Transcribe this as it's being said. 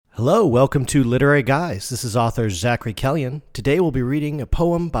Hello, welcome to Literary Guys. This is author Zachary Kellyan. Today we'll be reading a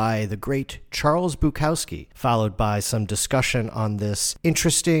poem by the great Charles Bukowski, followed by some discussion on this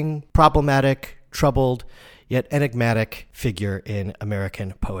interesting, problematic, troubled, yet enigmatic figure in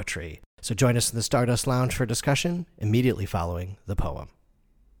American poetry. So join us in the Stardust Lounge for discussion immediately following the poem.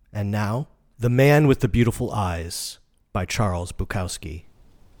 And now, The Man with the Beautiful Eyes by Charles Bukowski.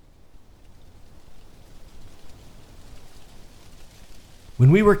 When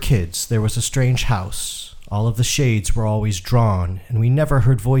we were kids, there was a strange house. All of the shades were always drawn, and we never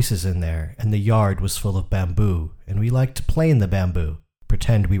heard voices in there, and the yard was full of bamboo, and we liked to play in the bamboo,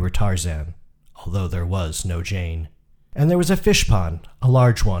 pretend we were Tarzan, although there was no Jane. And there was a fish pond, a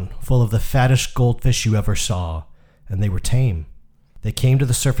large one, full of the fattest goldfish you ever saw, and they were tame. They came to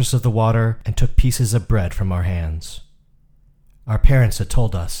the surface of the water and took pieces of bread from our hands. Our parents had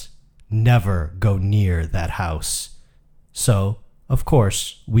told us, never go near that house. So, of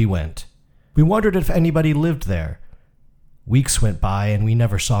course, we went. We wondered if anybody lived there. Weeks went by and we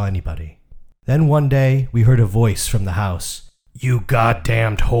never saw anybody. Then one day, we heard a voice from the house. "You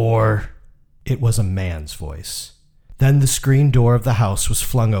goddamned whore." It was a man's voice. Then the screen door of the house was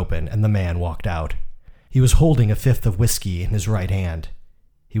flung open and the man walked out. He was holding a fifth of whiskey in his right hand.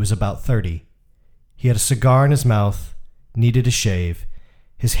 He was about 30. He had a cigar in his mouth, needed a shave.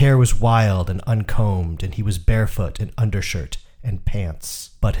 His hair was wild and uncombed, and he was barefoot in undershirt and pants,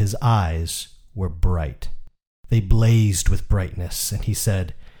 but his eyes were bright. They blazed with brightness, and he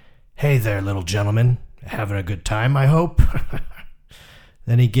said, "Hey there, little gentleman. Having a good time, I hope?"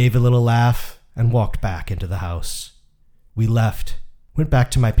 Then he gave a little laugh and walked back into the house. We left, went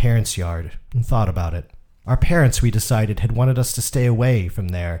back to my parents' yard, and thought about it. Our parents, we decided, had wanted us to stay away from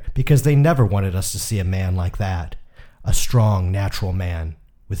there because they never wanted us to see a man like that, a strong, natural man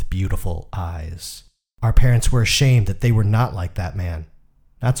with beautiful eyes. Our parents were ashamed that they were not like that man.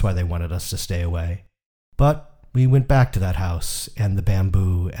 That's why they wanted us to stay away. But we went back to that house, and the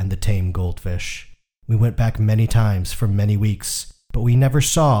bamboo, and the tame goldfish. We went back many times for many weeks, but we never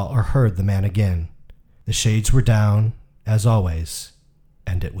saw or heard the man again. The shades were down, as always,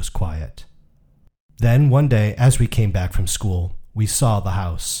 and it was quiet. Then one day, as we came back from school, we saw the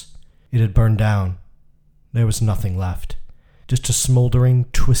house. It had burned down. There was nothing left, just a smoldering,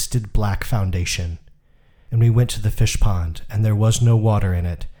 twisted black foundation. And we went to the fish pond, and there was no water in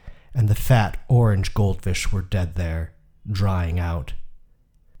it, and the fat orange goldfish were dead there, drying out.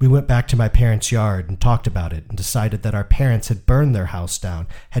 We went back to my parents' yard and talked about it and decided that our parents had burned their house down,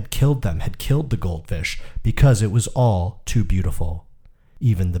 had killed them, had killed the goldfish, because it was all too beautiful.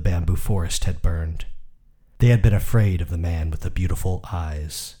 Even the bamboo forest had burned. They had been afraid of the man with the beautiful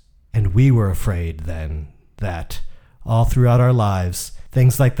eyes. And we were afraid then that, all throughout our lives,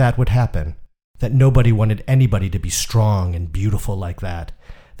 things like that would happen. That nobody wanted anybody to be strong and beautiful like that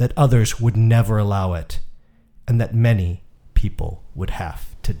others would never allow it, and that many people would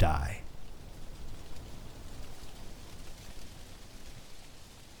have to die.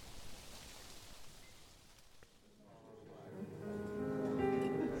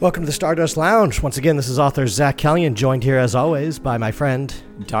 Welcome to the Stardust Lounge. Once again, this is author Zach Kellyan, joined here as always by my friend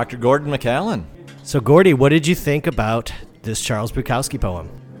Dr. Gordon McAllen. So Gordy, what did you think about this Charles Bukowski poem?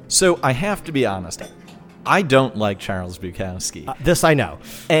 So I have to be honest, I don't like Charles Bukowski. This I know.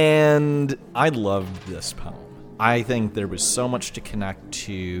 And I loved this poem. I think there was so much to connect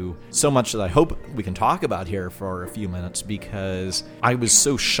to, so much that I hope we can talk about here for a few minutes, because I was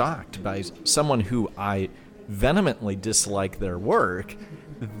so shocked by someone who I vehemently dislike their work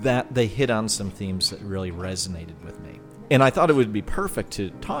that they hit on some themes that really resonated with me. And I thought it would be perfect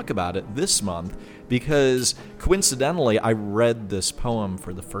to talk about it this month because, coincidentally, I read this poem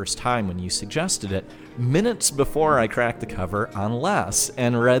for the first time when you suggested it minutes before I cracked the cover on Less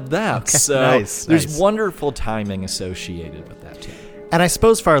and read that. Okay, so there's nice. Wonderful timing associated with that, too. And I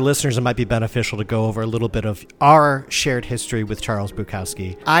suppose for our listeners, it might be beneficial to go over a little bit of our shared history with Charles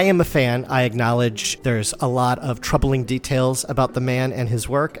Bukowski. I am a fan. I acknowledge there's a lot of troubling details about the man and his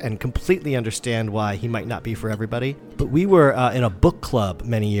work, and completely understand why he might not be for everybody. But we were in a book club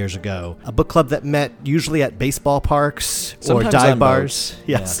many years ago, a book club that met usually at baseball parks or Sometimes dive on bars. boats.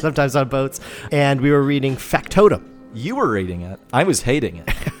 Yes, Yeah. sometimes on boats. And we were reading Factotum. You were reading it. I was hating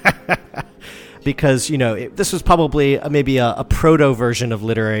it. Because, this was probably maybe a proto version of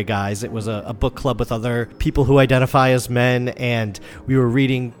Literary Guys. It was a book club with other people who identify as men, and we were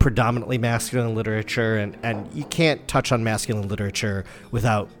reading predominantly masculine literature, and you can't touch on masculine literature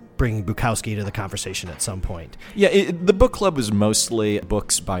without bringing Bukowski to the conversation at some point. Yeah, the book club was mostly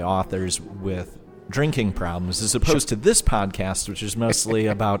books by authors with drinking problems, as opposed to this podcast, which is mostly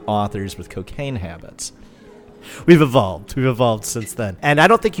about authors with cocaine habits. We've evolved since then. And I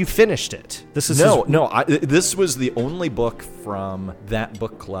don't think you finished it. This is this was the only book from that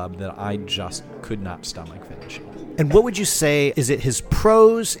book club that I just could not stomach finishing. And what would you say, is it his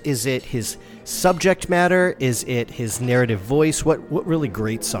prose? Is it his subject matter? Is it his narrative voice? What really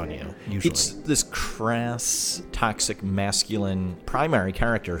grates on you, usually? It's this crass, toxic, masculine primary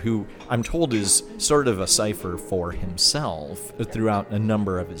character who I'm told is sort of a cipher for himself throughout a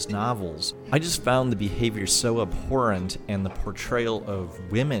number of his novels. I just found the behavior so abhorrent and the portrayal of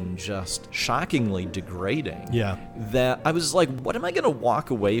women just shockingly degrading. Yeah. That I was like, what am I going to walk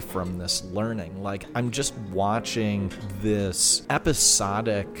away from this learning? Like, I'm just watching this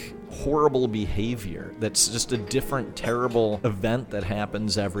episodic, horrible behavior that's just a different terrible event that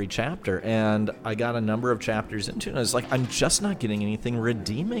happens every chapter. And I got a number of chapters into it and I was like, I'm just not getting anything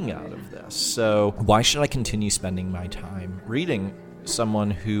redeeming out of this. So why should I continue spending my time reading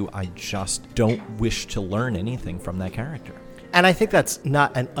someone who I just don't wish to learn anything from that character? And I think that's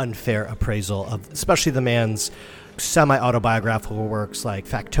not an unfair appraisal of especially the man's semi-autobiographical works like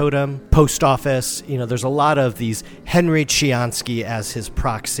Factotum, Post Office. You know, there's a lot of these Henry Chiansky as his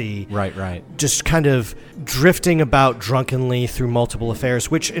proxy. Right. Just kind of drifting about drunkenly through multiple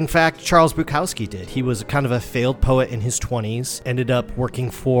affairs, which in fact Charles Bukowski did. He was kind of a failed poet in his 20s, ended up working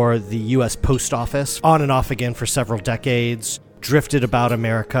for the U.S. Post Office on and off again for several decades, drifted about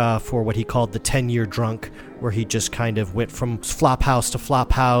America for what he called the 10-year drunk, where he just kind of went from flop house to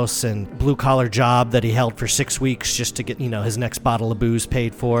flop house and blue-collar job that he held for 6 weeks just to get, his next bottle of booze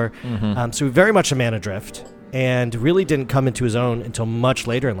paid for. Mm-hmm. So very much a man adrift, and really didn't come into his own until much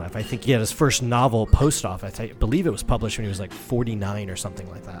later in life. I think he had his first novel, Post Office. I believe it was published when he was like 49 or something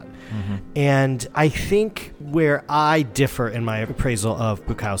like that. Mm-hmm. And I think where I differ in my appraisal of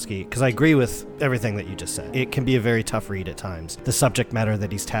Bukowski, because I agree with everything that you just said, it can be a very tough read at times. The subject matter that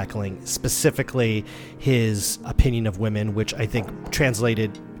he's tackling, specifically his opinion of women, which I think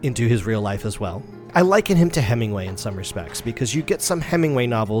translated into his real life as well. I liken him to Hemingway in some respects, because you get some Hemingway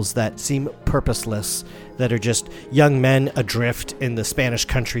novels that seem purposeless, that are just young men adrift in the Spanish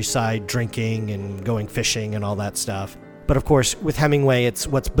countryside drinking and going fishing and all that stuff. But of course, with Hemingway, it's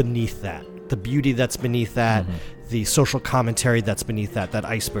what's beneath that, the beauty that's beneath that, the social commentary that's beneath that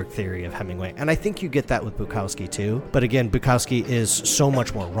iceberg theory of Hemingway. And I think you get that with Bukowski too. But again, Bukowski is so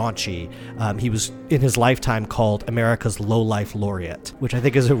much more raunchy. He was in his lifetime called America's Low-Life Laureate, which I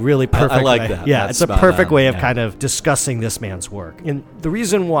think is a really perfect I like way. that. Yeah, That's it's a perfect way of yeah. kind of discussing this man's work. And the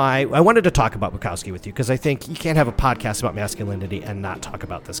reason why I wanted to talk about Bukowski with you, because I think you can't have a podcast about masculinity and not talk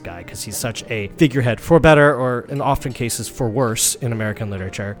about this guy, because he's such a figurehead, for better or in often cases for worse, in American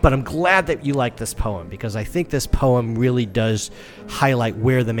literature. But I'm glad that you like this poem, because I think this poem really does highlight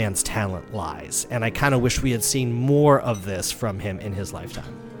where the man's talent lies. And I kind of wish we had seen more of this from him in his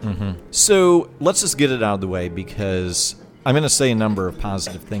lifetime. Mm-hmm. So let's just get it out of the way, because I'm going to say a number of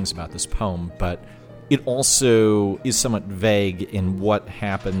positive things about this poem, but it also is somewhat vague in what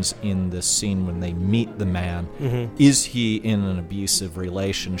happens in this scene when they meet the man. Mm-hmm. Is he in an abusive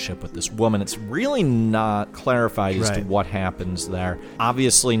relationship with this woman? It's really not clarified as to what happens there.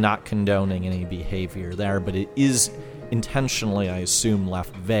 Obviously not condoning any behavior there, but it is intentionally, I assume,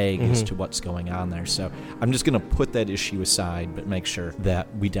 left vague as to what's going on there. So I'm just going to put that issue aside, but make sure that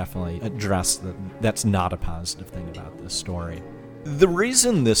we definitely address that that's not a positive thing about this story. The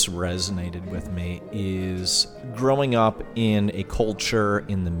reason this resonated with me is growing up in a culture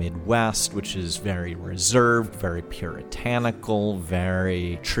in the Midwest, which is very reserved, very puritanical,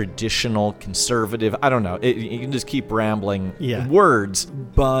 very traditional, conservative. I don't know. You can just keep rambling words,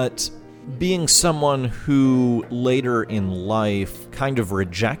 but being someone who later in life kind of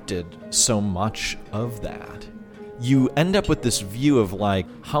rejected so much of that, you end up with this view of like,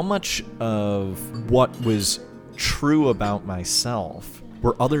 how much of what was true about myself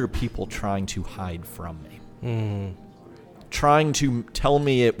were other people trying to hide from me, trying to tell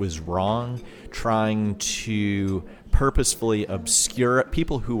me it was wrong, trying to purposefully obscure it,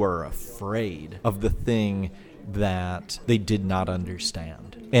 people who are afraid of the thing that they did not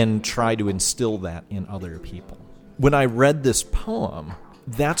understand and try to instill that in other people. When I read this poem,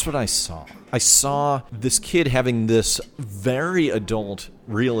 that's what I saw. I saw this kid having this very adult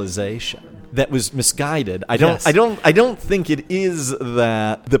realization that was misguided. I don't think it is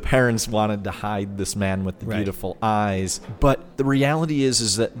that the parents wanted to hide this man with the beautiful eyes, but the reality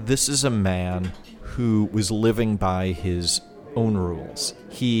is that this is a man who was living by his own rules.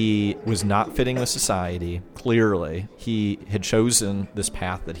 He was not fitting with society, clearly. He had chosen this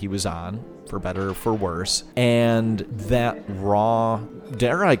path that he was on, for better or for worse, and that raw,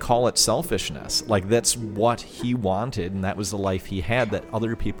 dare I call it selfishness, like that's what he wanted, and that was the life he had, that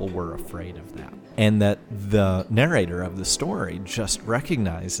other people were afraid of that. And that the narrator of the story just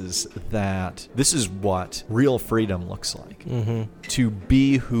recognizes that this is what real freedom looks like. To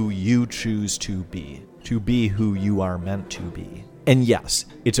be who you choose to be who you are meant to be. And yes,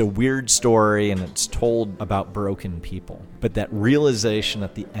 it's a weird story and it's told about broken people. But that realization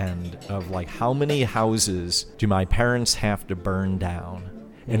at the end of like, how many houses do my parents have to burn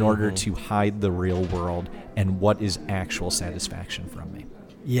down in order to hide the real world, and what is actual satisfaction from me?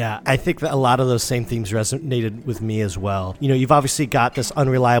 Yeah, I think that a lot of those same themes resonated with me as well. You know, you've obviously got this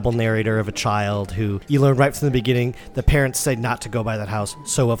unreliable narrator of a child who you learn right from the beginning, the parents said not to go by that house,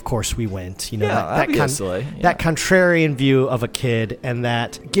 so of course we went. You know, that contrarian view of a kid, and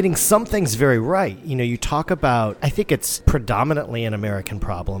that getting some things very right. You know, you talk about, I think it's predominantly an American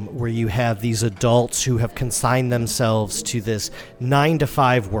problem, where you have these adults who have consigned themselves to this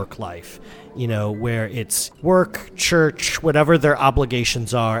 9-to-5 work life. You know, where it's work, church, whatever their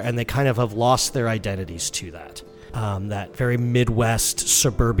obligations are, and they kind of have lost their identities to that. That very Midwest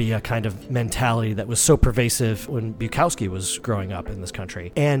suburbia kind of mentality that was so pervasive when Bukowski was growing up in this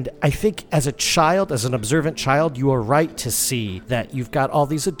country. And I think as a child, as an observant child, you are right to see that you've got all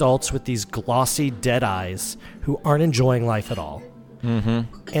these adults with these glossy, dead eyes who aren't enjoying life at all.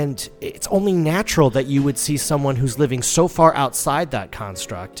 And it's only natural that you would see someone who's living so far outside that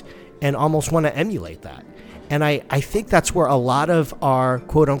construct and almost want to emulate that. And I think that's where a lot of our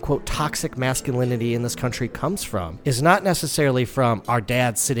quote-unquote toxic masculinity in this country comes from, is not necessarily from our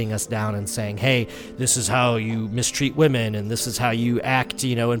dads sitting us down and saying, hey, this is how you mistreat women and this is how you act,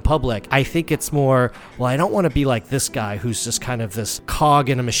 you know, in public. I think it's more, well, I don't want to be like this guy who's just kind of this cog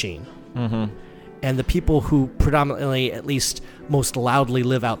in a machine. And the people who predominantly, at least most loudly,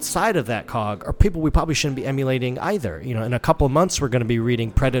 live outside of that cog are people we probably shouldn't be emulating either. You know, in a couple of months, we're going to be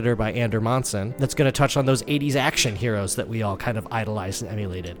reading Predator by Ander Monson. That's going to touch on those 80s action heroes that we all kind of idolized and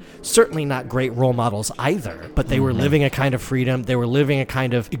emulated. Certainly not great role models either, but they were living a kind of freedom. They were living a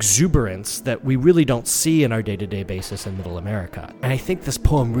kind of exuberance that we really don't see in our day-to-day basis in Middle America. And I think this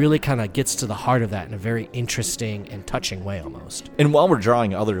poem really kind of gets to the heart of that in a very interesting and touching way almost. And while we're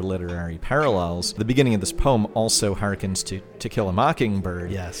drawing other literary parallels, the beginning of this poem also harkens to Kill a Mockingbird.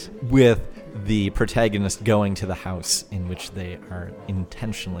 Yes. With the protagonist going to the house in which they are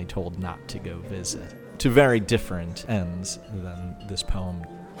intentionally told not to go visit. To very different ends than this poem.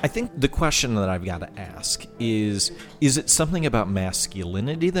 I think the question that I've got to ask is it something about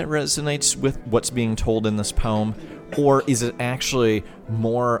masculinity that resonates with what's being told in this poem? Or is it actually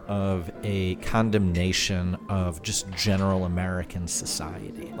more of a condemnation of just general American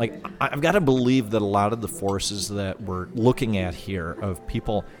society? Like, I've got to believe that a lot of the forces that we're looking at here of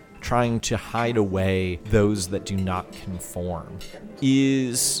people trying to hide away those that do not conform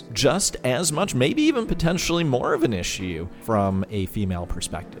is just as much, maybe even potentially more of an issue from a female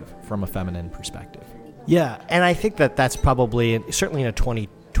perspective, from a feminine perspective. Yeah, and I think that that's probably, certainly in a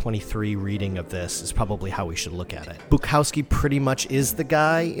 2023 reading of this, is probably how we should look at it. Bukowski pretty much is the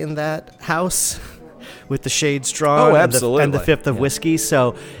guy in that house with the shades drawn and the fifth of whiskey.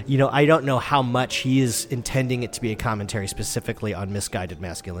 So, you know, I don't know how much he is intending it to be a commentary specifically on misguided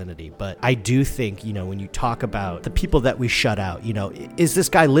masculinity. But I do think, you know, when you talk about the people that we shut out, you know, is this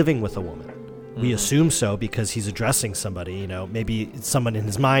guy living with a woman? We assume so because he's addressing somebody, you know, maybe it's someone in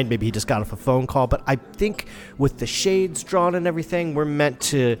his mind, maybe he just got off a phone call. But I think with the shades drawn and everything, we're meant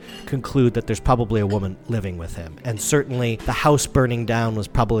to conclude that there's probably a woman living with him. And certainly the house burning down was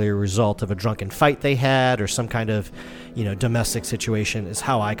probably a result of a drunken fight they had or some kind of, you know, domestic situation is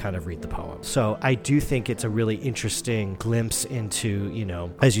how I kind of read the poem. So I do think it's a really interesting glimpse into, you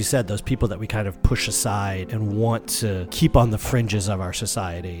know, as you said, those people that we kind of push aside and want to keep on the fringes of our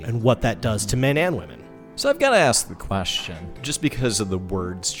society and what that does to men and women. So I've got to ask the question, just because of the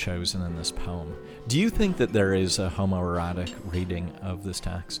words chosen in this poem, do you think that there is a homoerotic reading of this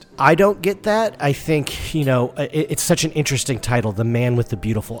text? I don't get that. I think, you know, it's such an interesting title, The Man with the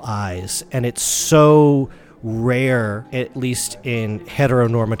Beautiful Eyes, and it's so rare, at least in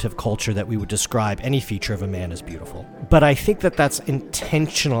heteronormative culture, that we would describe any feature of a man as beautiful. But I think that that's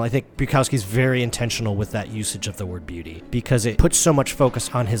intentional. I think Bukowski's very intentional with that usage of the word beauty because it puts so much focus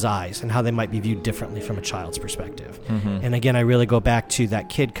on his eyes and how they might be viewed differently from a child's perspective. And again, I really go back to that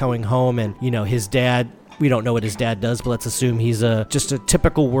kid going home and, you know, his dad We don't know what his dad does, but let's assume he's just a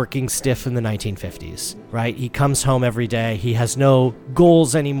typical working stiff in the 1950s, right? He comes home every day. He has no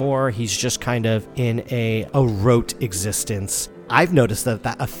goals anymore. He's just kind of in a rote existence. I've noticed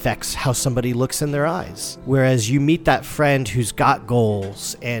that affects how somebody looks in their eyes. Whereas you meet that friend who's got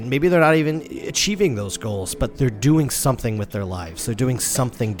goals, and maybe they're not even achieving those goals, but they're doing something with their lives. They're doing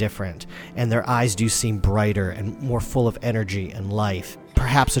something different, and their eyes do seem brighter and more full of energy and life.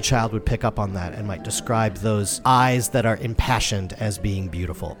 Perhaps a child would pick up on that and might describe those eyes that are impassioned as being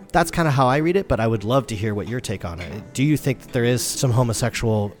beautiful. That's kind of how I read it, but I would love to hear what your take on it. Do you think that there is some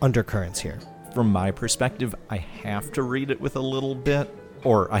homosexual undercurrents here? From my perspective, I have to read it with a little bit,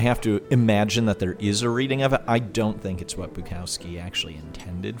 or I have to imagine that there is a reading of it. I don't think it's what Bukowski actually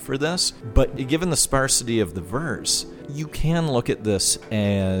intended for this, but given the sparsity of the verse, you can look at this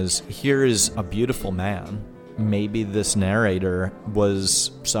as, here is a beautiful man. Maybe this narrator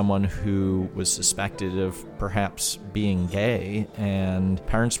was someone who was suspected of perhaps being gay, and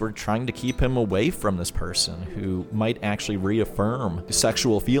parents were trying to keep him away from this person who might actually reaffirm the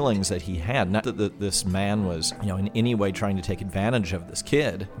sexual feelings that he had. Not that this man was, in any way trying to take advantage of this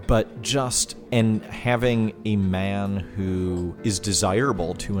kid, but just in having a man who is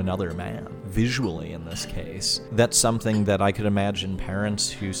desirable to another man, visually in this case. That's something that I could imagine parents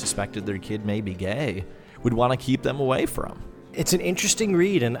who suspected their kid may be gay would want to keep them away from. It's an interesting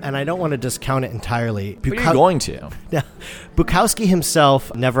read, and I don't want to discount it entirely. But you're going to. Yeah. Bukowski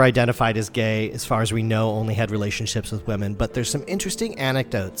himself never identified as gay. As far as we know, only had relationships with women. But there's some interesting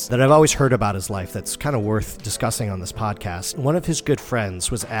anecdotes that I've always heard about his life that's kind of worth discussing on this podcast. One of his good friends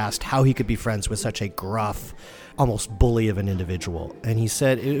was asked how he could be friends with such a gruff, almost bully of an individual. And he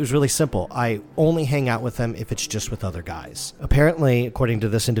said it was really simple. I only hang out with them if it's just with other guys. Apparently, according to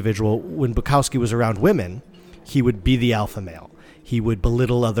this individual, when Bukowski was around women, he would be the alpha male. He would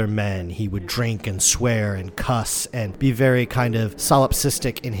belittle other men. He would drink and swear and cuss and be very kind of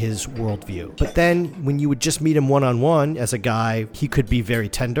solipsistic in his worldview. But then when you would just meet him one-on-one as a guy, he could be very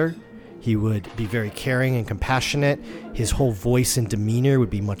tender. He would be very caring and compassionate. His whole voice and demeanor would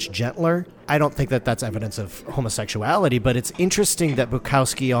be much gentler. I don't think that that's evidence of homosexuality, but it's interesting that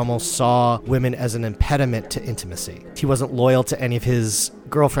Bukowski almost saw women as an impediment to intimacy. He wasn't loyal to any of his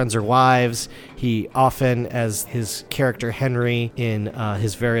girlfriends or wives. He often, as his character Henry in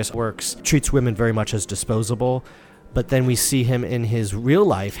his various works, treats women very much as disposable. But then we see him in his real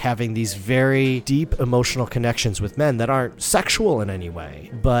life having these very deep emotional connections with men that aren't sexual in any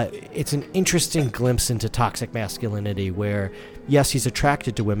way. But it's an interesting glimpse into toxic masculinity where, yes, he's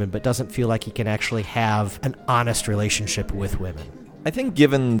attracted to women, but doesn't feel like he can actually have an honest relationship with women. I think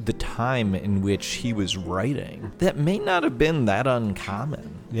given the time in which he was writing, that may not have been that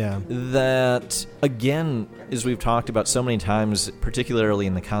uncommon. Yeah. That, again, as we've talked about so many times, particularly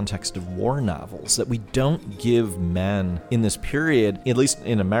in the context of war novels, that we don't give men in this period, at least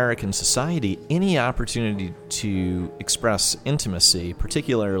in American society, any opportunity to express intimacy,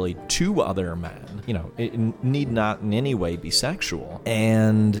 particularly to other men. It need not in any way be sexual.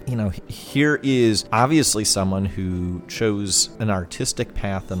 And, here is obviously someone who chose an artistic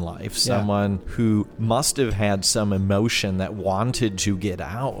path in life, someone who must have had some emotion that wanted to get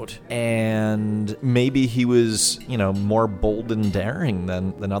out. And maybe he was, more bold and daring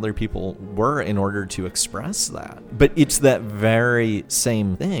than other people were in order to express that. But it's that very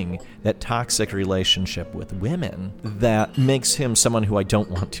same thing, that toxic relationship with women, that makes him someone who I don't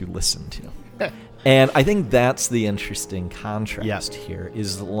want to listen to. And I think that's the interesting contrast here,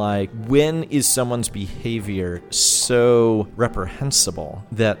 is like, when is someone's behavior so reprehensible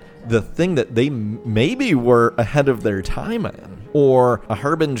that the thing that they maybe were ahead of their time in, or a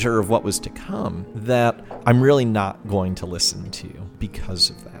harbinger of what was to come, that I'm really not going to listen to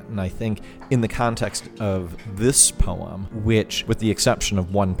because of that. And I think in the context of this poem, which, with the exception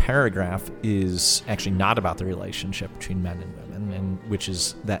of one paragraph, is actually not about the relationship between men and women, and which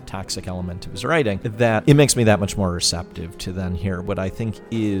is that toxic element of his writing, that it makes me that much more receptive to then hear what I think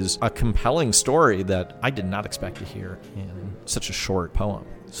is a compelling story that I did not expect to hear in such a short poem.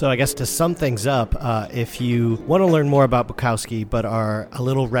 So I guess to sum things up, if you want to learn more about Bukowski but are a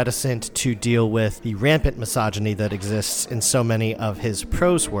little reticent to deal with the rampant misogyny that exists in so many of his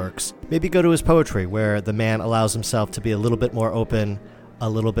prose works, maybe go to his poetry, where the man allows himself to be a little bit more open, a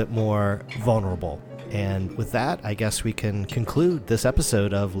little bit more vulnerable. And with that, I guess we can conclude this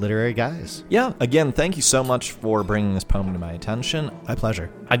episode of Literary Guys. Yeah, again, thank you so much for bringing this poem to my attention. My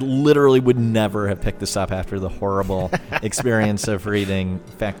pleasure. I literally would never have picked this up after the horrible experience of reading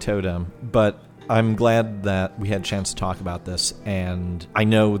Factotum, but I'm glad that we had a chance to talk about this, and I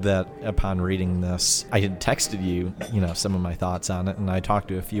know that upon reading this, I had texted you, some of my thoughts on it, and I talked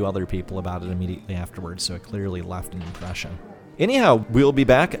to a few other people about it immediately afterwards, so it clearly left an impression. Anyhow, we'll be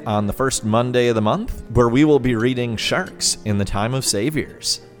back on the first Monday of the month, where we will be reading Sharks in the Time of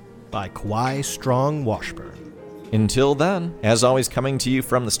Saviors by Kwai Strong Washburn. Until then, as always, coming to you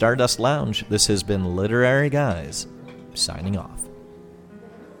from the Stardust Lounge, this has been Literary Guys, signing off.